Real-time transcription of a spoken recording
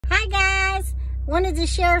wanted to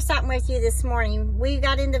share something with you this morning. We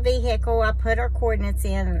got in the vehicle. I put our coordinates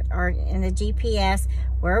in, or in the GPS,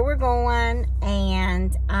 where we're going,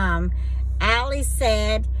 and Allie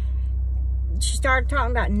said, she started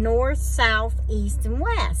talking about north, south, east, and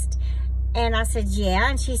west. And I said, yeah.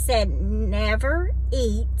 And she said, never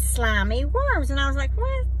eat slimy worms. And I was like,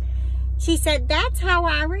 what? She said, that's how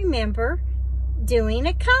I remember doing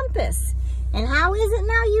a compass. And how is it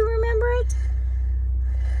now you remember it?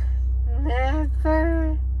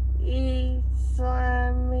 Never eat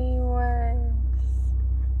slimy worms.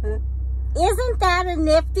 Isn't that a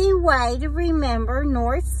nifty way to remember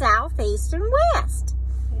north, south, east, and west?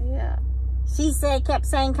 Yeah. She said, kept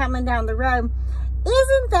saying coming down the road,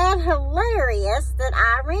 isn't that hilarious that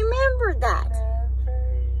I remembered that?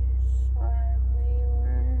 Never eat slimy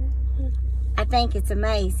worms. I think it's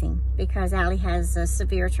amazing because Allie has a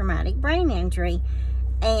severe traumatic brain injury.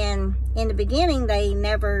 And in the beginning, they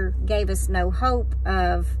never gave us no hope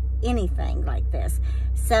of anything like this.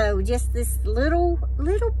 So just this little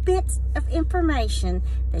bits of information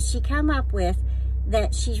that she come up with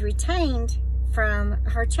that she's retained from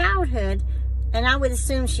her childhood, and I would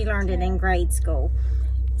assume she learned it in grade school.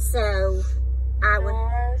 So I would...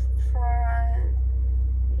 North front,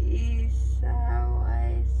 east that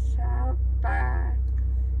way, south back,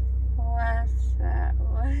 west that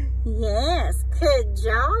way. Yes, good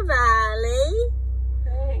job, Allie.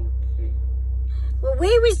 Thank you. Well,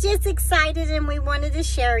 we was just excited and we wanted to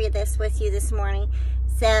share this with you this morning.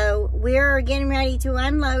 So we're getting ready to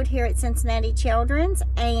unload here at Cincinnati Children's,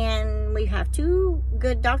 and we have 2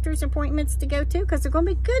 good doctor's appointments to go to because they're going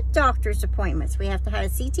to be good doctor's appointments. We have to have a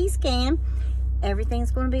CT scan.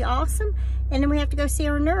 Everything's going to be awesome. And then we have to go see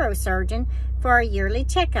our neurosurgeon for our yearly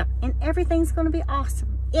checkup. And everything's going to be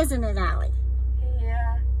awesome. Isn't it, Allie?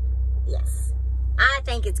 Yeah. Yes. I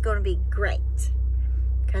think it's going to be great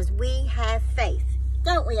because we have faith.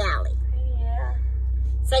 Don't we, Allie? Yeah.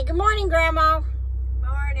 Say good morning, Grandma.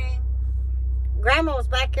 Morning. Grandma's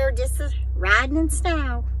back here just riding in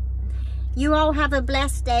style. You all have a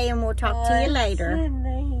blessed day, and we'll talk to you later.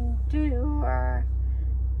 Listening to our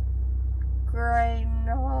great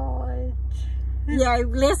knowledge. Yeah,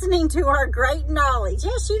 listening to our great knowledge.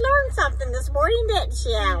 Yeah, she learned something this morning, didn't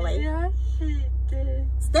she, Allie? Yes, she did.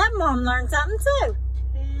 Stepmom learned something too.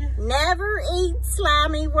 Yeah. Never eat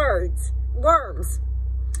slimy worms.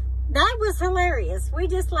 That was hilarious. We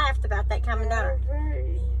just laughed about that coming down. Never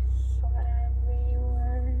eat slimy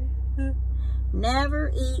worms. Never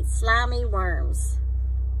eat slimy worms.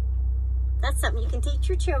 That's something you can teach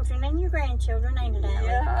your children and your grandchildren, ain't it, Allie?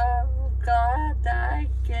 Yeah, I'm glad I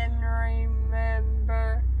can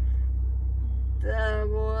remember the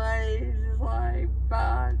ways like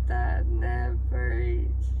that never eat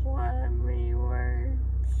slimy worms.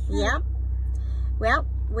 Yep. Well,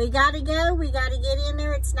 we got to go. We got to get in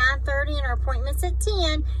there. It's 9:30 and our appointment's at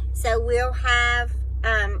 10. So we'll have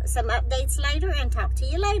some updates later and talk to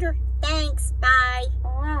you later. Thanks. Bye.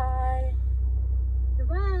 Bye.